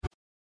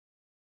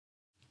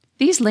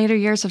These later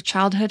years of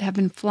childhood have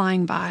been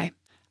flying by.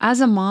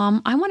 As a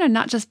mom, I want to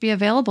not just be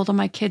available to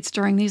my kids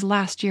during these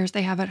last years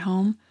they have at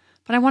home,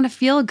 but I want to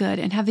feel good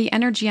and have the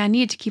energy I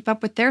need to keep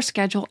up with their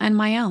schedule and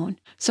my own.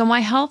 So my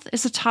health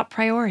is a top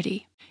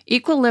priority.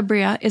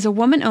 Equilibria is a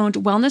woman-owned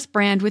wellness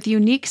brand with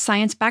unique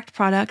science-backed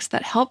products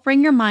that help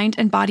bring your mind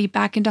and body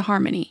back into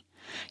harmony.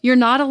 You're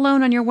not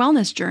alone on your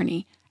wellness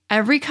journey.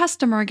 Every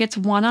customer gets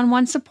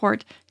one-on-one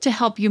support to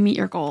help you meet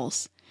your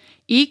goals.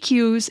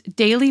 EQ's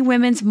Daily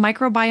Women's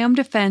Microbiome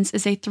Defense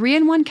is a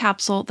 3-in-1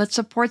 capsule that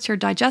supports your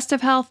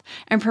digestive health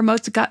and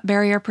promotes gut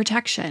barrier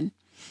protection.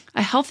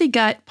 A healthy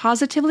gut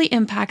positively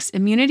impacts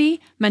immunity,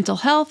 mental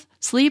health,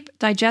 sleep,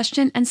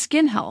 digestion, and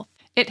skin health.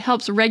 It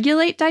helps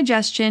regulate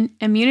digestion,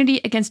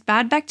 immunity against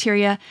bad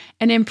bacteria,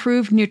 and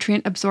improve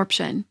nutrient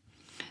absorption.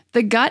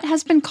 The gut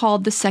has been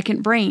called the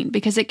second brain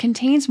because it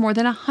contains more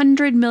than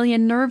 100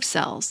 million nerve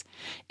cells.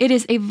 It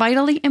is a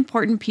vitally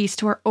important piece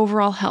to our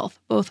overall health,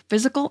 both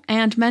physical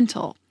and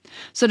mental.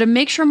 So to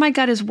make sure my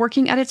gut is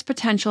working at its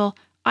potential,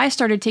 I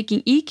started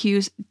taking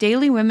EQ's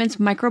Daily Women's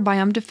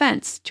Microbiome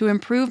Defense to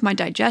improve my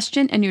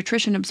digestion and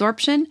nutrition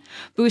absorption,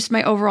 boost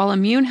my overall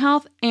immune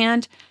health,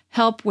 and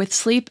help with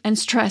sleep and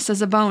stress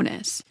as a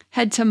bonus.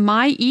 Head to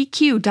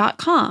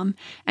myeq.com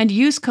and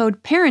use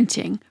code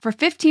PARENTING for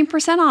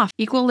 15% off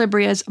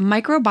Equilibria's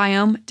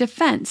Microbiome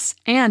Defense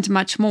and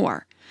much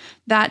more.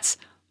 That's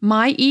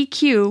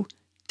myeq.com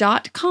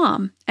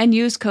and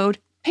use code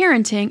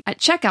PARENTING at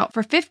checkout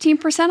for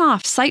 15%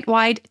 off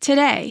site-wide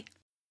today.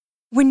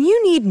 When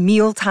you need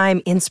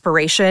mealtime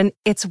inspiration,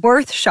 it's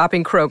worth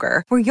shopping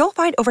Kroger, where you'll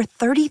find over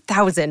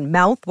 30,000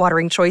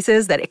 mouth-watering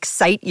choices that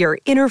excite your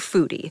inner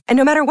foodie. And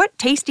no matter what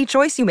tasty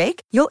choice you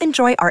make, you'll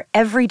enjoy our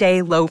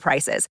everyday low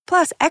prices,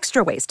 plus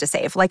extra ways to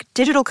save, like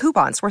digital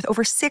coupons worth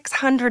over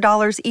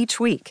 $600 each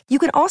week. You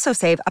can also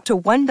save up to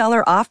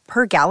 $1 off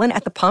per gallon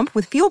at the pump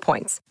with fuel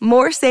points.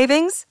 More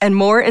savings and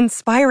more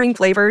inspiring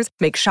flavors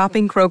make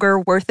shopping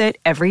Kroger worth it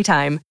every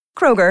time.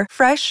 Kroger,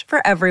 fresh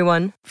for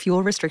everyone.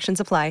 Fuel restrictions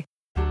apply.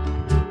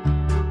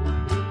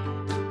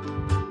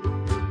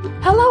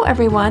 Hello,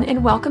 everyone,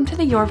 and welcome to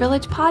the Your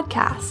Village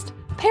podcast,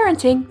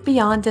 Parenting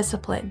Beyond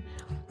Discipline,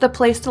 the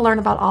place to learn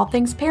about all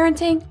things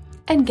parenting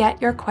and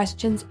get your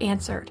questions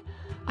answered.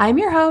 I'm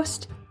your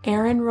host,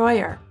 Erin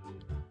Royer.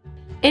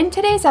 In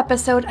today's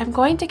episode, I'm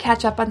going to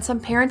catch up on some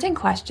parenting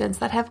questions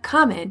that have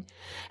come in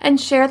and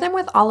share them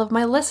with all of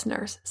my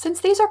listeners,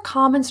 since these are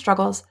common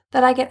struggles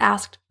that I get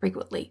asked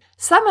frequently.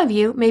 Some of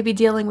you may be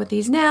dealing with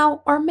these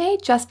now or may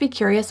just be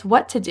curious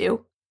what to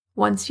do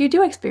once you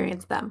do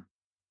experience them.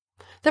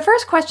 The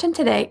first question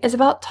today is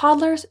about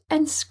toddlers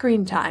and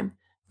screen time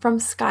from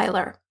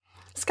Skylar.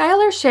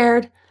 Skylar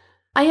shared,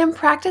 I am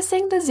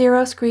practicing the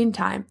zero screen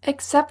time,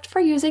 except for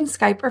using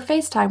Skype or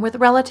FaceTime with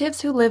relatives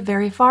who live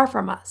very far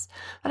from us,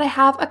 but I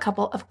have a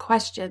couple of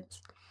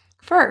questions.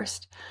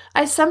 First,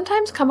 I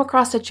sometimes come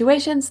across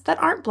situations that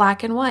aren't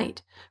black and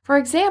white. For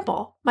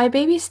example, my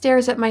baby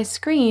stares at my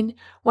screen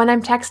when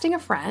I'm texting a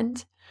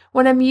friend,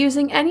 when I'm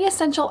using any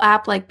essential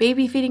app like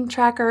baby feeding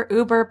tracker,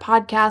 Uber,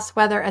 podcasts,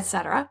 weather,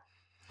 etc.,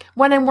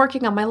 when I'm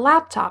working on my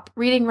laptop,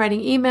 reading,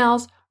 writing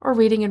emails, or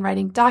reading and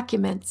writing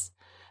documents,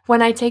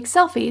 when I take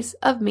selfies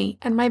of me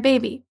and my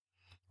baby.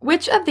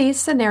 Which of these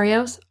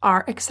scenarios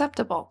are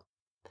acceptable?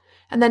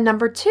 And then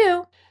number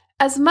 2,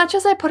 as much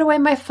as I put away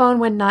my phone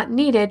when not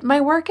needed,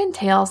 my work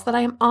entails that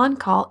I am on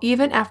call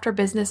even after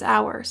business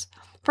hours.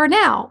 For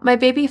now, my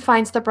baby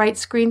finds the bright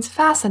screens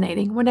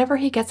fascinating whenever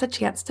he gets a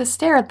chance to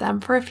stare at them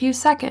for a few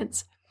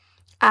seconds.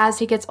 As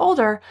he gets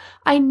older,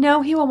 I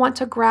know he will want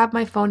to grab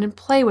my phone and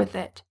play with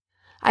it.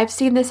 I've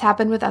seen this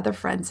happen with other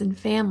friends and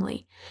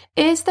family.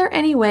 Is there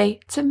any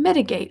way to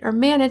mitigate or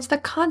manage the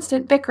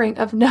constant bickering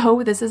of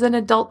no, this is an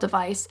adult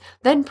device,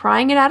 then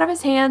prying it out of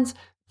his hands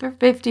for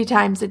 50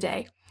 times a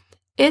day?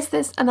 Is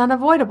this an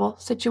unavoidable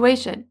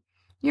situation?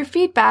 Your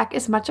feedback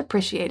is much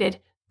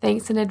appreciated.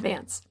 Thanks in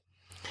advance.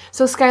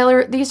 So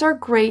Skylar, these are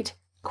great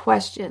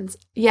questions.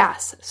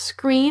 Yes,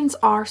 screens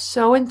are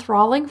so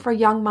enthralling for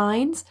young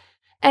minds,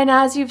 and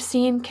as you've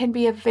seen, can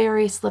be a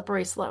very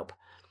slippery slope.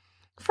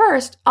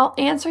 First, I'll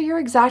answer your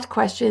exact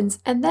questions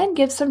and then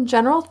give some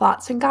general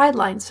thoughts and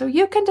guidelines so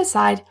you can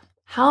decide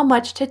how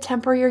much to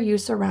temper your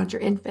use around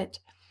your infant.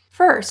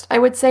 First, I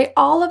would say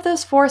all of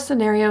those 4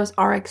 scenarios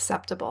are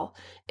acceptable.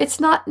 It's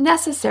not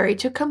necessary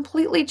to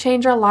completely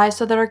change our lives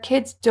so that our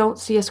kids don't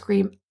see a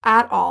screen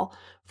at all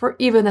for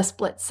even a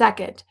split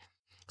second.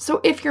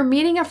 So if you're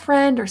meeting a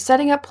friend or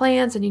setting up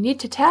plans and you need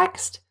to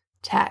text,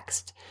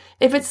 text.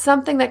 If it's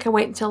something that can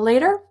wait until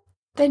later,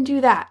 then do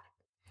that.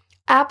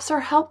 Apps are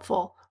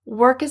helpful.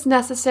 Work is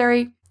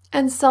necessary,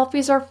 and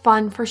selfies are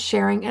fun for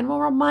sharing and will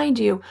remind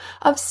you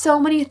of so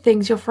many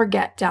things you'll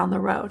forget down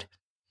the road.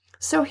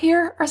 So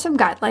here are some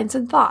guidelines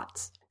and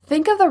thoughts.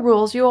 Think of the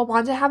rules you will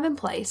want to have in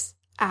place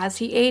as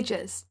he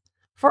ages.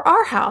 For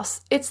our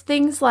house, it's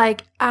things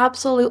like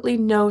absolutely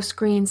no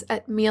screens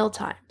at meal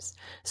times.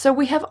 So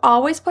we have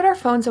always put our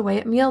phones away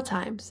at meal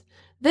times.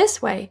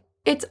 This way,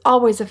 It's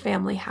always a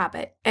family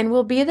habit and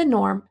will be the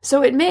norm,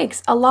 so it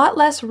makes a lot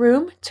less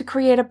room to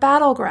create a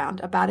battleground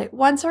about it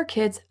once our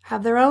kids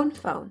have their own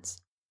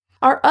phones.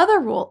 Our other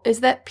rule is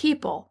that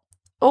people,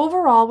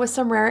 overall with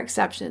some rare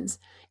exceptions,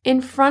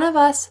 in front of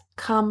us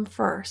come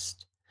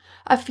first.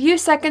 A few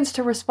seconds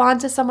to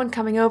respond to someone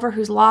coming over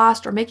who's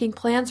lost or making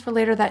plans for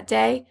later that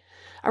day,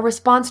 a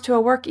response to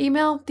a work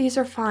email, these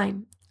are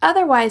fine.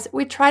 Otherwise,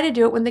 we try to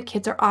do it when the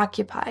kids are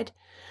occupied.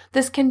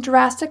 This can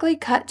drastically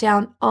cut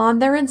down on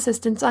their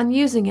insistence on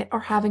using it or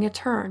having a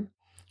turn.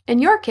 In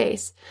your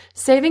case,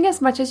 saving as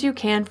much as you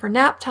can for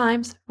nap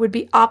times would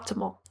be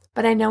optimal,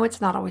 but I know it's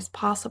not always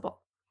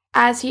possible.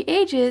 As he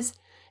ages,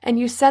 and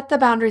you set the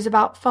boundaries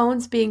about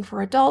phones being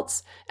for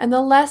adults, and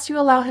the less you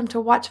allow him to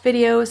watch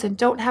videos and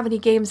don't have any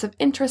games of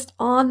interest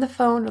on the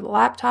phone or the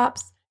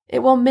laptops, it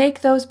will make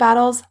those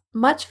battles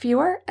much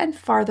fewer and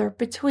farther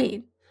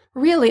between.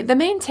 Really, the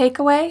main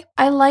takeaway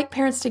I like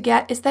parents to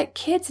get is that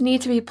kids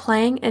need to be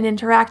playing and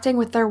interacting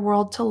with their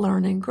world to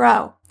learn and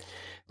grow.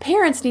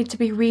 Parents need to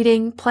be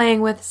reading,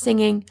 playing with,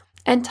 singing,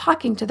 and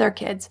talking to their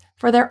kids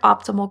for their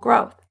optimal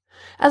growth.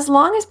 As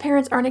long as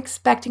parents aren't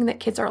expecting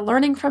that kids are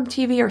learning from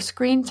TV or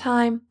screen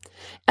time,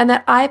 and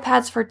that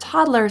iPads for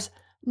toddlers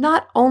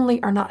not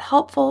only are not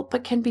helpful,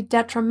 but can be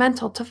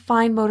detrimental to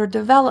fine motor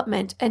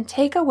development and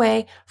take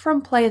away from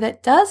play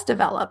that does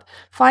develop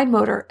fine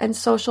motor and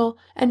social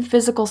and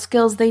physical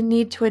skills they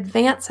need to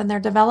advance in their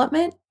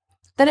development,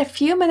 then a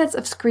few minutes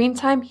of screen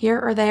time here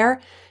or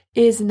there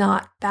is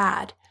not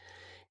bad.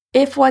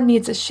 If one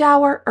needs a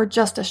shower or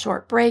just a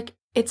short break,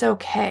 it's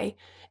okay.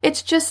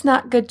 It's just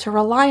not good to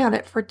rely on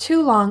it for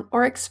too long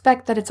or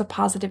expect that it's a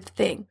positive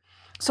thing.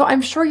 So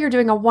I'm sure you're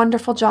doing a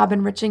wonderful job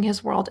enriching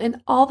his world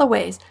in all the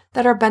ways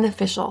that are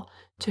beneficial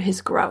to his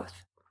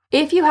growth.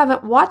 If you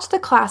haven't watched the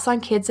class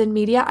on kids and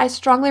media, I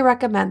strongly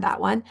recommend that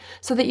one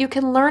so that you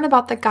can learn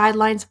about the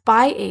guidelines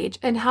by age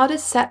and how to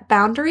set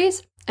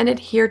boundaries and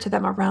adhere to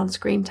them around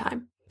screen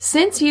time.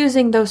 Since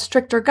using those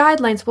stricter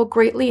guidelines will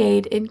greatly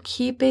aid in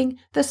keeping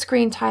the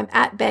screen time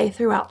at bay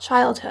throughout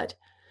childhood.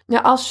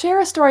 Now, I'll share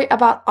a story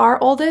about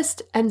our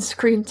oldest and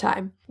screen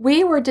time.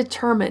 We were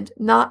determined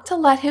not to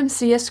let him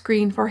see a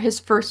screen for his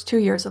first 2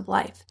 years of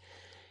life.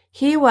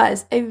 He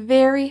was a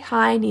very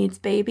high needs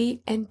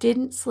baby and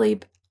didn't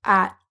sleep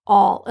at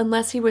all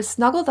unless he was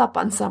snuggled up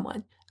on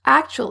someone.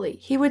 Actually,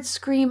 he would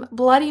scream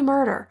bloody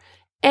murder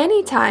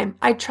anytime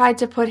I tried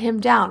to put him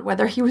down,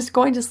 whether he was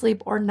going to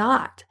sleep or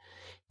not.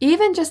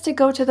 Even just to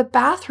go to the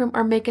bathroom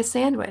or make a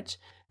sandwich.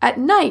 At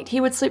night,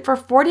 he would sleep for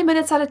 40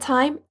 minutes at a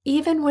time,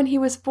 even when he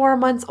was 4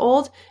 months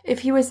old, if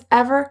he was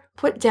ever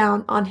put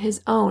down on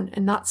his own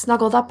and not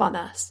snuggled up on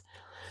us.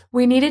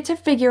 We needed to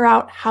figure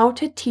out how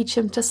to teach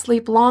him to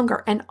sleep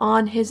longer and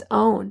on his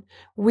own.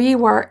 We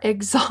were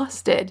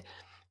exhausted.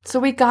 So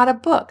we got a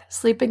book,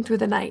 Sleeping Through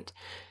the Night.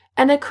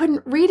 And I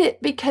couldn't read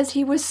it because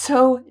he was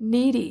so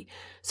needy.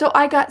 So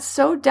I got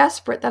so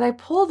desperate that I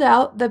pulled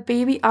out the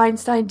Baby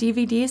Einstein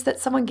DVDs that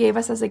someone gave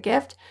us as a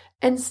gift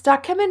and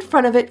stuck him in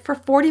front of it for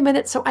 40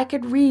 minutes so I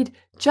could read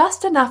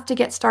just enough to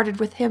get started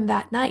with him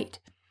that night.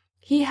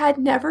 He had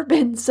never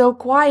been so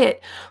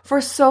quiet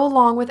for so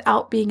long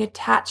without being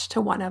attached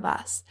to one of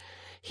us.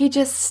 He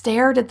just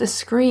stared at the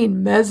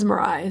screen,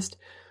 mesmerized.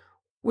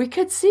 We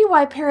could see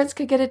why parents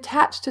could get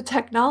attached to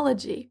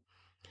technology.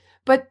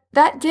 But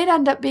that did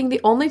end up being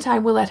the only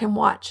time we let him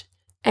watch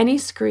any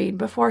screen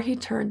before he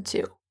turned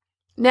 2.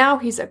 Now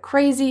he's a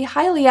crazy,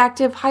 highly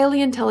active,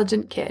 highly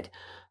intelligent kid.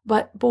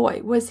 But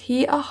boy, was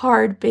he a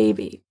hard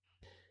baby.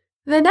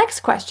 The next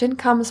question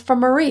comes from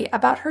Marie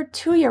about her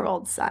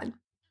 2-year-old son.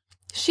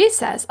 She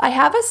says, I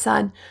have a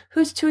son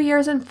who's 2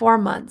 years and 4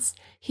 months.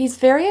 He's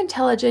very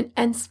intelligent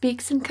and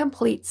speaks in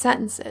complete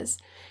sentences.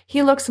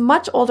 He looks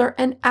much older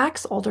and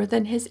acts older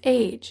than his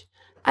age.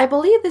 I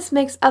believe this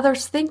makes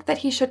others think that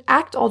he should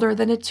act older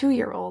than a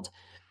 2-year-old.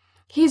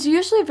 He's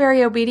usually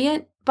very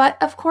obedient, but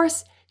of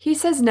course, he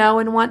says no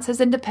and wants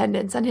his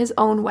independence and his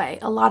own way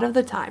a lot of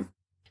the time.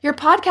 Your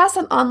podcasts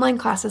and online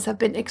classes have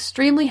been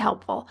extremely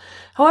helpful.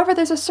 However,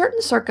 there's a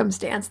certain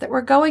circumstance that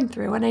we're going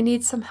through and I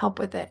need some help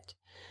with it.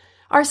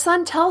 Our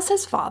son tells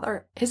his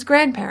father, his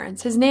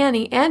grandparents, his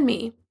nanny, and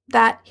me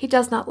that he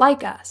does not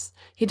like us,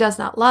 he does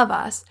not love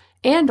us,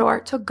 and/or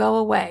to go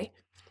away.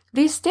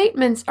 These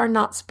statements are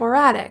not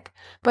sporadic,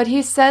 but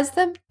he says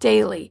them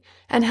daily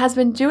and has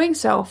been doing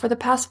so for the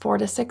past 4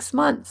 to 6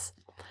 months.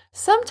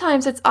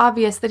 Sometimes it's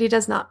obvious that he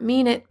does not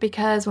mean it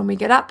because when we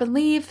get up and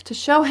leave to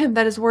show him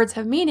that his words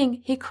have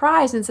meaning, he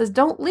cries and says,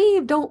 "Don't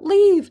leave, don't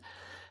leave."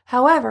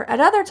 However,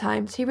 at other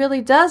times, he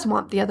really does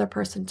want the other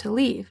person to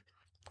leave.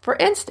 For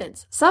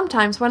instance,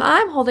 sometimes when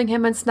I'm holding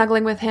him and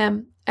snuggling with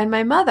him and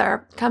my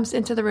mother comes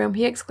into the room,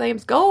 he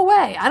exclaims, "Go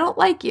away, I don't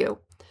like you."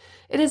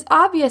 It is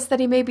obvious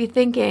that he may be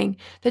thinking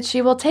that she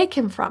will take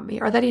him from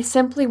me or that he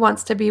simply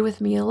wants to be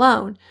with me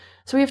alone.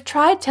 So we've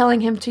tried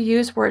telling him to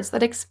use words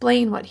that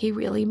explain what he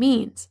really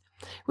means.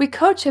 We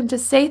coach him to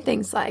say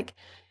things like,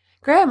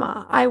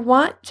 "Grandma, I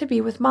want to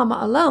be with Mama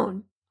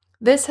alone."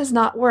 This has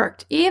not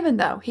worked, even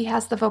though he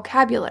has the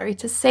vocabulary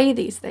to say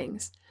these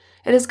things.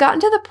 It has gotten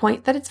to the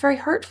point that it's very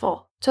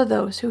hurtful to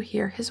those who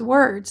hear his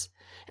words,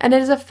 and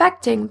it is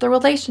affecting the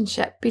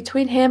relationship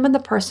between him and the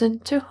person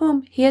to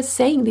whom he is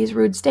saying these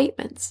rude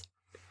statements.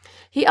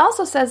 He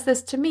also says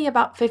this to me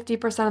about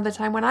 50% of the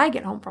time when I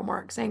get home from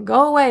work, saying,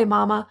 "Go away,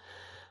 mama."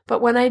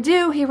 But when I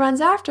do, he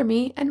runs after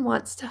me and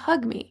wants to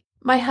hug me.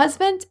 My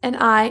husband and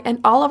I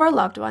and all of our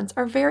loved ones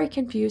are very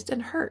confused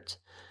and hurt.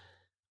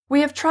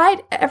 We have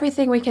tried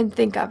everything we can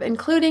think of,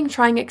 including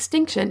trying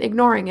extinction,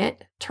 ignoring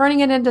it,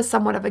 turning it into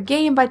somewhat of a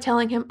game by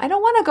telling him, "I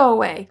don't want to go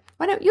away.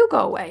 Why don't you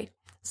go away?"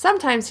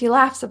 Sometimes he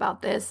laughs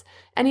about this,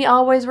 and he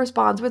always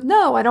responds with,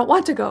 "No, I don't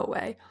want to go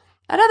away."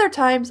 At other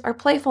times, our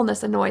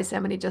playfulness annoys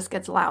him and he just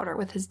gets louder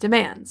with his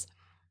demands.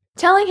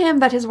 Telling him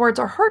that his words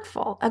are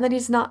hurtful and that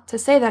he's not to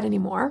say that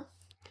anymore.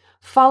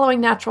 Following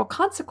natural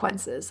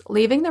consequences,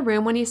 leaving the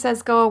room when he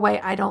says, "Go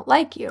away, I don't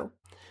like you."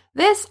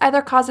 This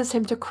either causes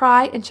him to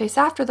cry and chase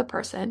after the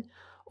person,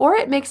 or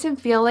it makes him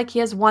feel like he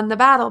has won the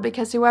battle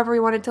because whoever he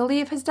wanted to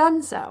leave has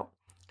done so.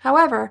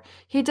 However,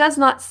 he does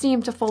not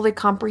seem to fully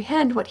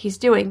comprehend what he's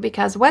doing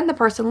because when the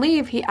person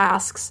leaves, he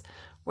asks,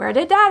 "Where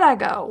did Dada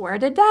go? Where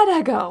did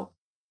Dada go?"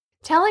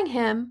 Telling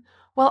him,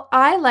 "Well,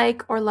 I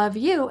like or love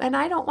you and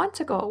I don't want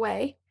to go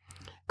away."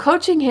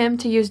 Coaching him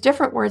to use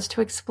different words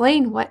to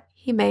explain what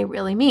he may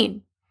really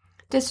mean.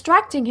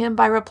 Distracting him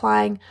by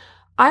replying,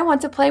 "I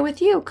want to play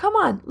with you. Come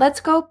on, let's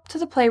go to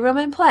the playroom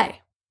and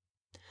play."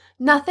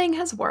 Nothing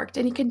has worked,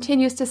 and he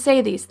continues to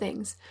say these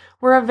things.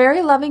 We're a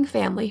very loving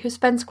family who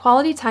spends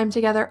quality time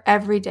together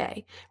every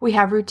day. We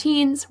have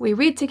routines, we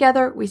read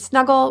together, we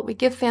snuggle, we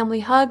give family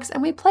hugs,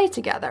 and we play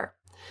together.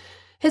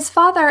 His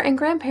father and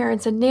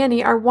grandparents and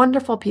nanny are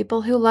wonderful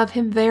people who love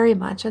him very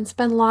much and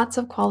spend lots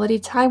of quality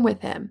time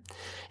with him.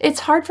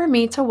 It's hard for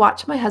me to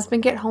watch my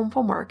husband get home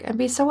from work and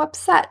be so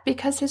upset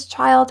because his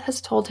child has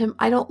told him,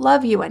 "I don't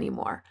love you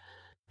anymore."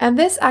 And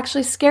this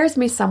actually scares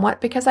me somewhat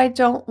because I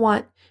don't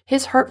want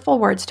his hurtful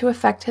words to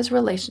affect his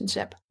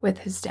relationship with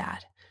his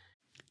dad.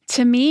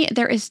 To me,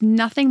 there is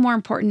nothing more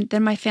important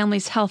than my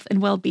family's health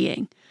and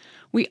well-being.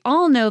 We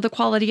all know the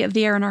quality of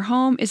the air in our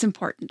home is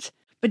important.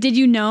 But did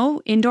you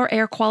know indoor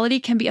air quality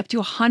can be up to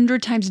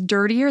 100 times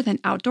dirtier than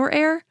outdoor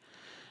air?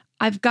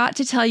 I've got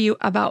to tell you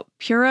about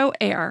Puro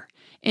Air.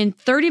 In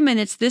 30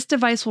 minutes, this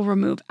device will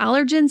remove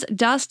allergens,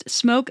 dust,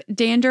 smoke,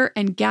 dander,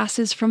 and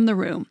gases from the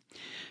room.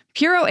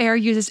 Puro Air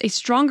uses a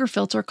stronger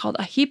filter called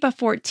a HEPA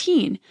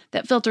 14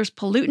 that filters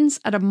pollutants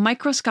at a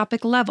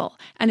microscopic level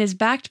and is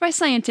backed by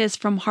scientists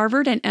from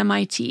Harvard and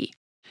MIT.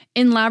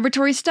 In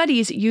laboratory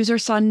studies,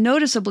 users saw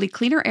noticeably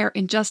cleaner air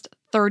in just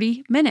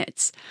 30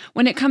 minutes.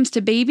 When it comes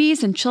to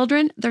babies and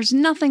children, there's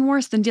nothing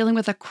worse than dealing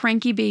with a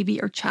cranky baby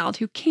or child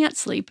who can't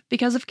sleep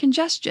because of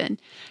congestion.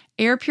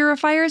 Air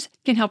purifiers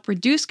can help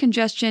reduce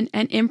congestion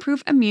and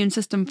improve immune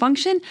system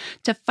function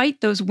to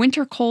fight those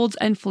winter colds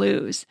and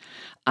flus.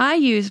 I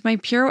use my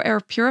Puro Air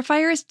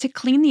purifiers to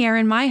clean the air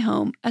in my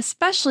home,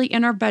 especially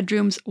in our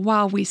bedrooms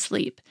while we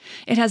sleep.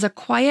 It has a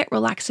quiet,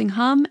 relaxing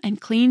hum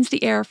and cleans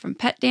the air from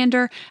pet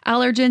dander,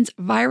 allergens,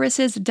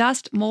 viruses,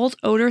 dust, mold,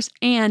 odors,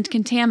 and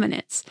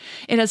contaminants.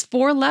 It has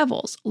 4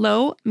 levels,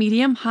 low,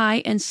 medium,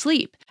 high, and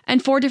sleep,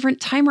 and 4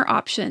 different timer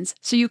options,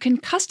 so you can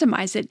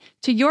customize it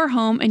to your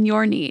home and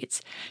your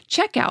needs.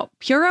 Check out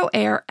Puro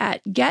Air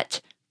at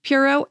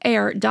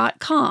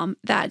getpuroair.com.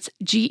 That's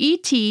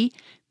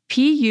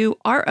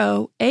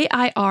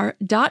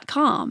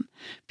GETPUROAIR.com.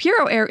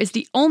 Puro Air is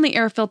the only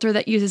air filter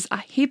that uses a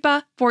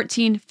HEPA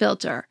 14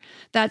 filter.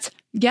 That's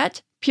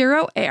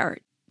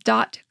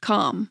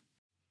getpuroair.com.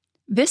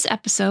 This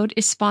episode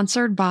is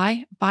sponsored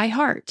by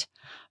ByHeart.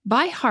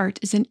 ByHeart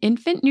is an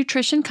infant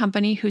nutrition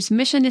company whose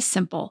mission is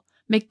simple: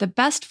 make the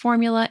best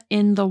formula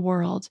in the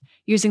world.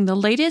 Using the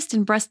latest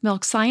in breast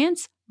milk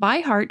science,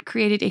 ByHeart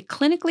created a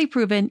clinically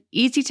proven,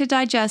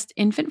 easy-to-digest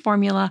infant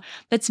formula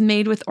that's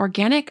made with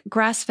organic,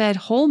 grass-fed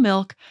whole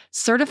milk,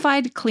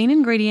 certified clean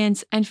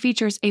ingredients, and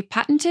features a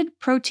patented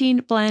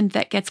protein blend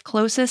that gets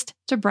closest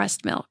to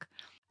breast milk.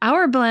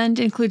 Our blend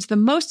includes the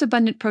most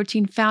abundant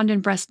protein found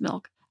in breast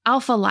milk,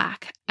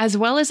 alpha-lac, as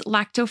well as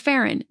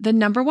lactoferrin, the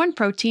 #1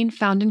 protein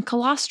found in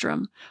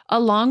colostrum,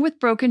 along with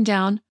broken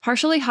down,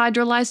 partially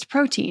hydrolyzed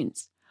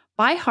proteins.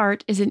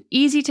 ByHeart is an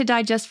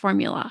easy-to-digest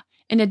formula.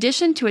 In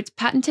addition to its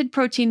patented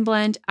protein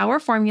blend, our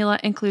formula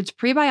includes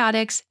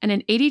prebiotics and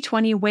an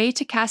 80-20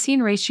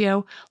 whey-to-casein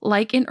ratio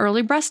like in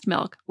early breast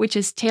milk, which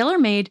is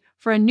tailor-made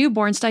for a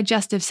newborn's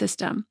digestive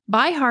system.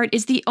 ByHeart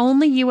is the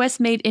only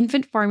U.S.-made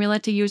infant formula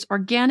to use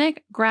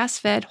organic,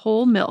 grass-fed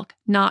whole milk,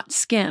 not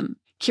skim.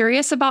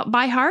 Curious about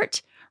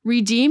ByHeart?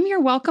 Redeem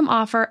your welcome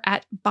offer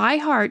at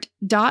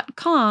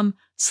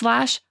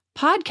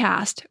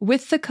byheart.com/podcast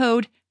with the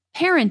code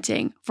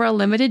PARENTING for a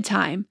limited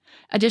time.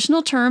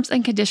 Additional terms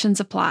and conditions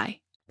apply.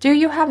 Do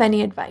you have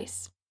any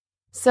advice?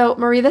 So,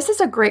 Marie, this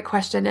is a great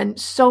question and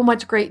so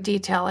much great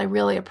detail I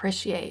really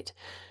appreciate.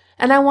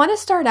 And I want to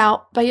start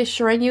out by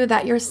assuring you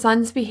that your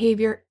son's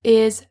behavior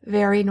is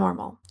very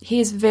normal.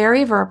 He's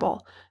very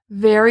verbal,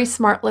 very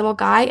smart little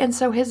guy, and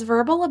so his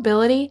verbal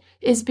ability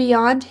is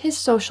beyond his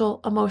social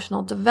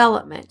emotional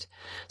development.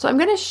 So I'm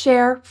going to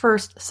share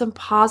first some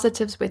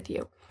positives with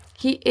you.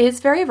 He is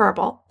very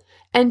verbal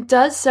and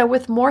does so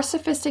with more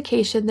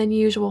sophistication than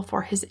usual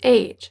for his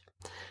age.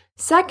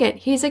 Second,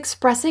 he's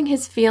expressing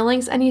his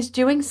feelings and he's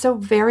doing so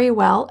very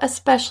well,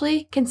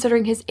 especially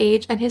considering his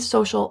age and his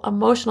social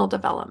emotional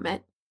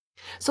development.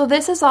 So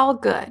this is all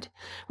good.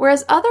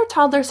 Whereas other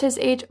toddlers his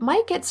age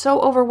might get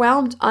so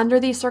overwhelmed under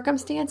these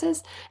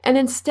circumstances and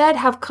instead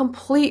have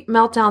complete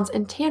meltdowns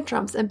and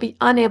tantrums and be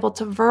unable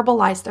to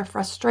verbalize their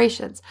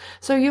frustrations.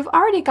 So you've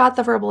already got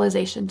the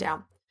verbalization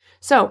down.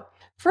 So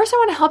first, I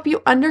want to help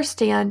you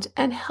understand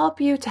and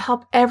help you to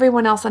help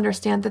everyone else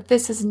understand that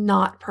this is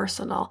not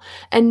personal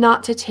and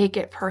not to take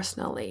it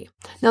personally.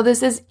 Now,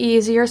 this is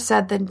easier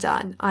said than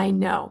done, I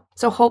know.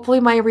 So hopefully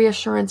my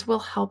reassurance will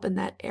help in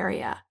that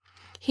area.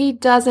 He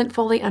doesn't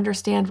fully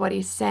understand what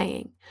he's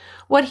saying.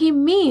 What he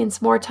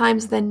means more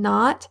times than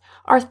not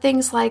are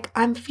things like,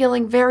 I'm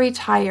feeling very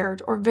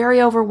tired or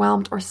very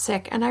overwhelmed or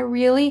sick, and I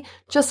really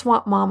just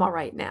want mama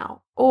right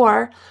now.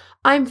 Or,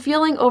 I'm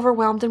feeling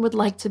overwhelmed and would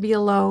like to be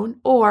alone.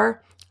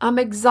 Or, I'm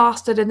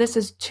exhausted and this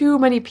is too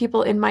many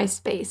people in my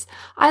space.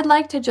 I'd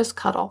like to just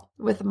cuddle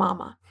with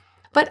mama.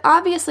 But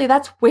obviously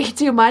that's way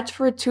too much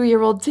for a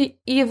 2-year-old to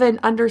even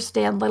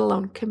understand, let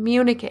alone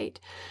communicate.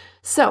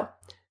 So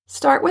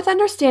start with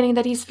understanding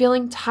that he's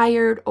feeling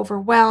tired,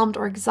 overwhelmed,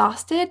 or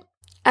exhausted.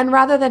 And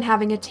rather than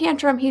having a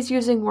tantrum, he's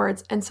using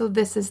words. And so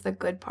this is the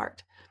good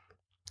part.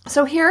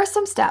 So here are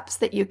some steps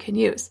that you can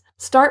use.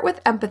 Start with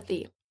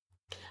empathy.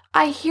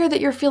 I hear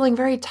that you're feeling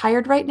very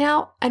tired right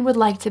now and would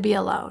like to be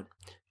alone.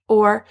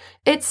 Or,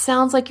 it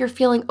sounds like you're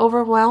feeling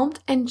overwhelmed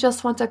and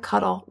just want to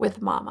cuddle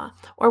with mama,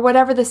 or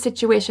whatever the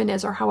situation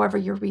is or however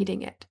you're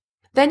reading it.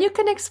 Then you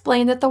can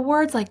explain that the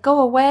words like go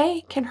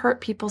away can hurt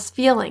people's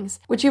feelings,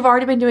 which you've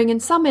already been doing in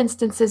some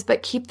instances,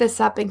 but keep this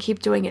up and keep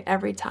doing it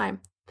every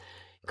time.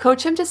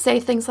 Coach him to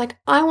say things like,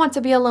 I want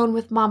to be alone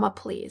with mama,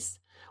 please,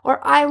 or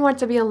I want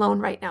to be alone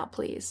right now,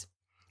 please.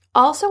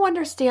 Also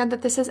understand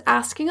that this is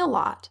asking a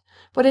lot,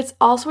 but it's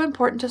also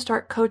important to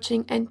start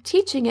coaching and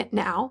teaching it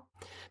now,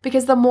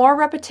 because the more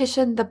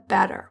repetition, the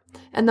better.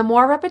 And the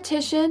more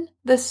repetition,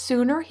 the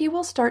sooner he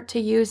will start to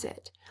use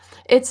it.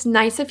 It's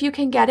nice if you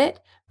can get it,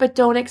 but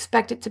don't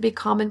expect it to be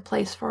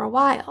commonplace for a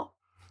while.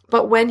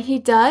 But when he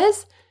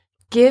does,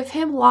 give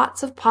him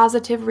lots of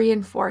positive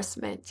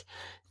reinforcement.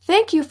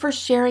 Thank you for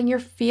sharing your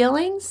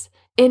feelings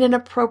in an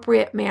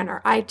appropriate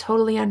manner. I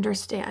totally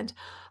understand.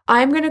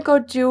 I'm going to go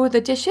do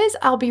the dishes.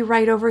 I'll be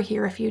right over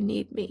here if you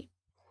need me.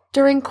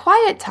 During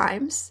quiet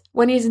times,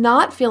 when he's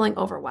not feeling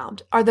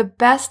overwhelmed, are the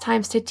best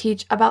times to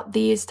teach about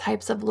these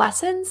types of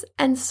lessons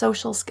and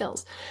social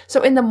skills.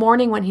 So in the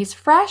morning when he's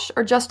fresh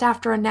or just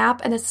after a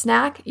nap and a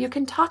snack, you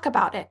can talk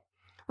about it.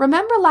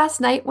 Remember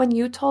last night when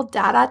you told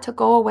Dada to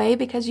go away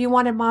because you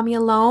wanted mommy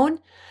alone?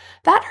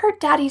 That hurt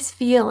Daddy's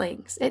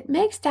feelings. It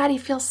makes Daddy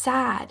feel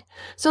sad.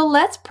 So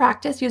let's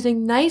practice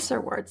using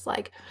nicer words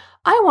like,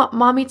 I want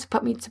mommy to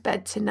put me to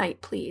bed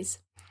tonight, please.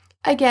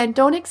 Again,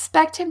 don't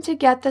expect him to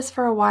get this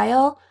for a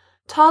while.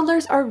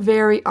 Toddlers are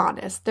very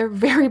honest. They're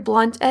very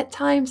blunt at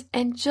times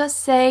and just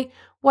say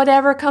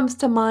whatever comes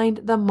to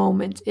mind the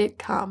moment it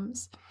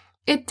comes.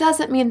 It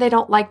doesn't mean they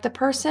don't like the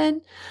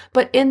person,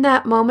 but in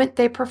that moment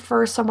they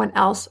prefer someone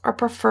else or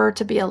prefer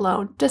to be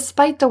alone,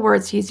 despite the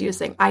words he's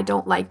using, I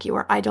don't like you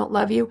or I don't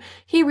love you.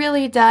 He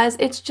really does.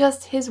 It's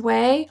just his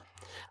way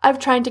of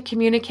trying to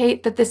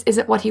communicate that this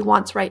isn't what he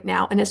wants right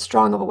now in as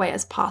strong of a way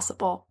as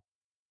possible.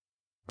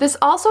 This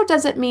also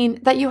doesn't mean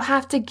that you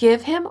have to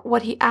give him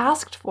what he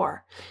asked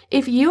for.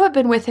 If you have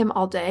been with him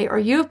all day or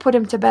you've put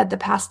him to bed the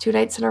past 2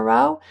 nights in a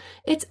row,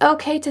 it's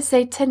okay to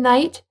say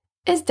tonight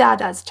is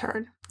Dada's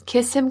turn.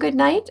 Kiss him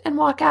goodnight and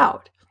walk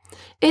out.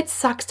 It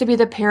sucks to be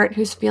the parent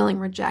who's feeling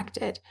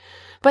rejected,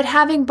 but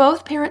having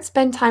both parents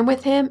spend time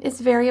with him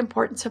is very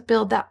important to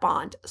build that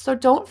bond. So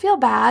don't feel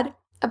bad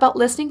about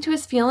listening to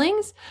his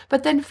feelings,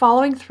 but then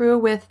following through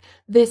with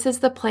this is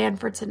the plan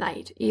for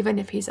tonight, even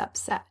if he's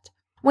upset.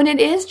 When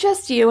it is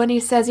just you and he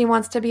says he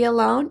wants to be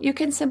alone, you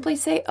can simply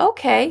say,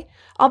 okay,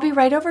 I'll be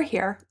right over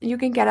here. You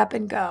can get up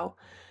and go.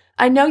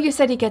 I know you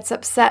said he gets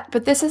upset,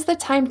 but this is the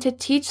time to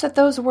teach that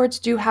those words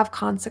do have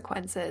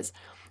consequences.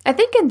 I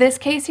think in this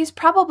case, he's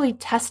probably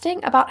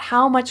testing about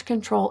how much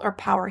control or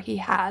power he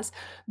has.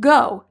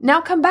 Go.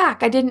 Now come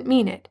back. I didn't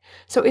mean it.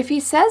 So if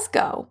he says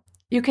go,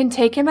 you can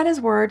take him at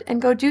his word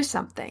and go do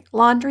something.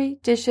 Laundry,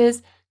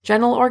 dishes,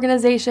 general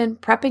organization,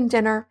 prepping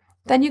dinner.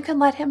 Then you can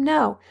let him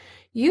know.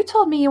 You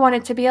told me you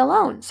wanted to be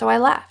alone, so I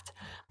left.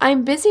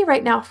 I'm busy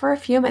right now for a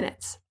few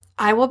minutes.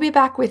 I will be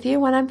back with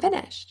you when I'm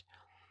finished.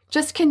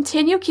 Just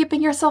continue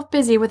keeping yourself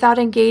busy without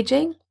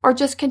engaging, or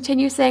just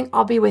continue saying,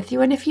 I'll be with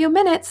you in a few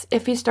minutes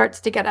if he starts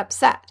to get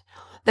upset.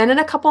 Then in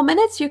a couple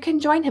minutes, you can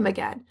join him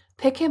again.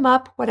 Pick him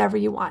up, whatever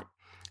you want.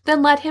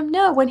 Then let him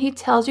know when he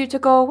tells you to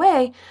go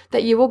away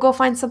that you will go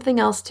find something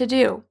else to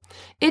do.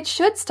 It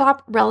should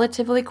stop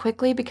relatively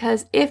quickly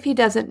because if he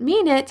doesn't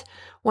mean it,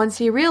 once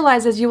he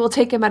realizes you will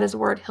take him at his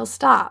word, he'll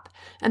stop.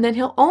 And then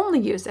he'll only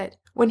use it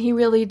when he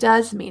really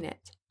does mean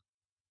it.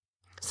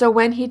 So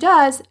when he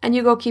does, and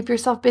you go keep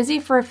yourself busy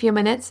for a few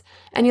minutes,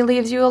 and he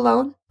leaves you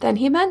alone, then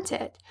he meant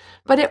it.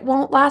 But it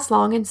won't last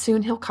long, and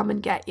soon he'll come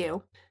and get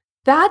you.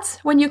 That's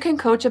when you can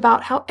coach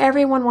about how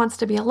everyone wants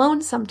to be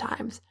alone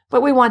sometimes,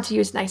 but we want to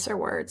use nicer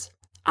words.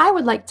 I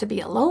would like to be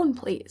alone,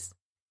 please.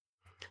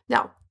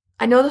 Now,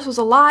 I know this was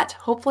a lot.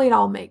 Hopefully it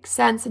all makes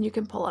sense and you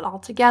can pull it all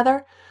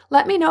together.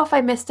 Let me know if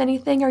I missed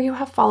anything or you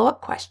have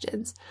follow-up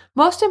questions.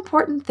 Most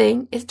important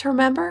thing is to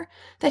remember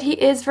that he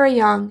is very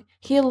young.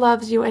 He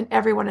loves you and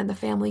everyone in the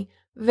family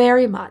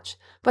very much.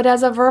 But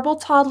as a verbal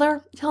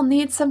toddler, he'll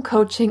need some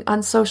coaching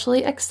on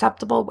socially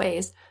acceptable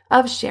ways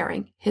of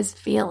sharing his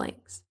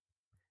feelings.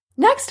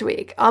 Next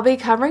week, I'll be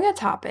covering a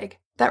topic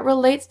that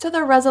relates to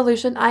the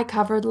resolution I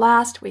covered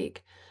last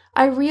week.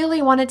 I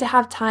really wanted to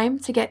have time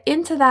to get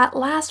into that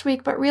last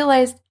week, but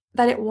realized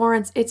that it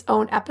warrants its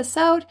own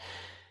episode,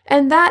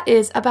 and that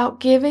is about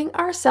giving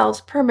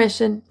ourselves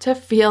permission to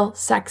feel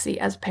sexy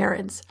as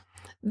parents.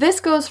 This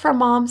goes for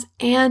moms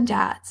and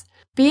dads.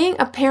 Being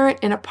a parent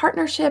in a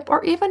partnership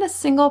or even a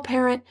single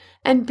parent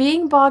and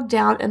being bogged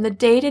down in the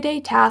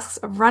day-to-day tasks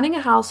of running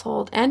a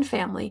household and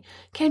family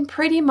can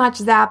pretty much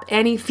zap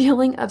any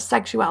feeling of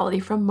sexuality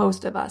from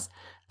most of us,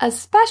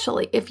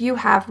 especially if you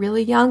have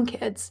really young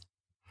kids.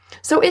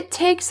 So it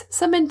takes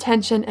some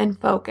intention and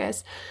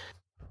focus.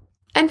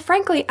 And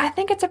frankly, I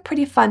think it's a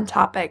pretty fun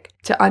topic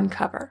to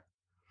uncover.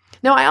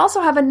 Now, I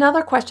also have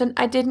another question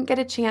I didn't get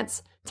a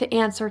chance to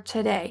answer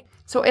today.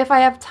 So if I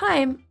have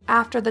time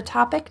after the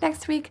topic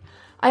next week,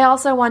 I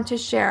also want to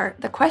share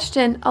the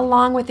question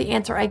along with the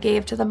answer I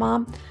gave to the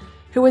mom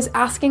who was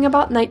asking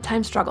about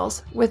nighttime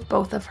struggles with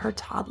both of her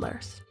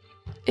toddlers.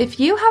 If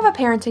you have a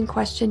parenting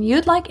question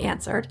you'd like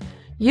answered,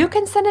 you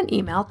can send an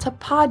email to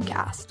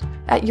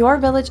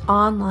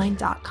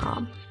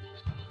podcast@yourvillageonline.com.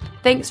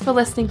 Thanks for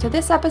listening to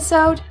this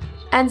episode,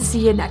 and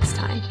see you next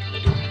time.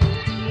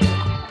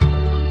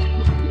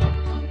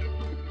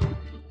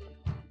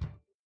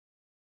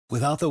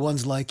 Without the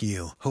ones like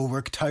you, who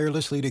work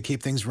tirelessly to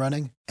keep things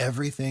running,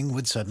 everything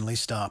would suddenly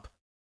stop.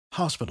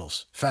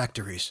 Hospitals,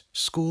 factories,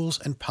 schools,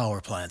 and power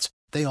plants,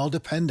 they all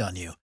depend on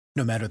you.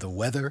 No matter the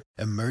weather,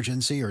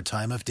 emergency, or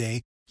time of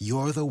day,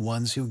 you're the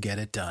ones who get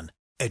it done.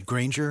 At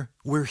Grainger,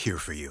 we're here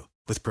for you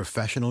with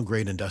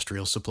professional-grade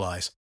industrial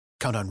supplies.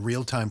 Count on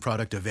real-time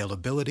product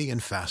availability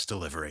and fast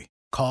delivery.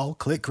 Call,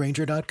 click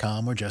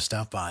Grainger.com, or just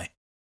stop by.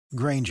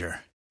 Grainger,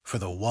 for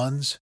the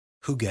ones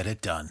who get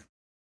it done.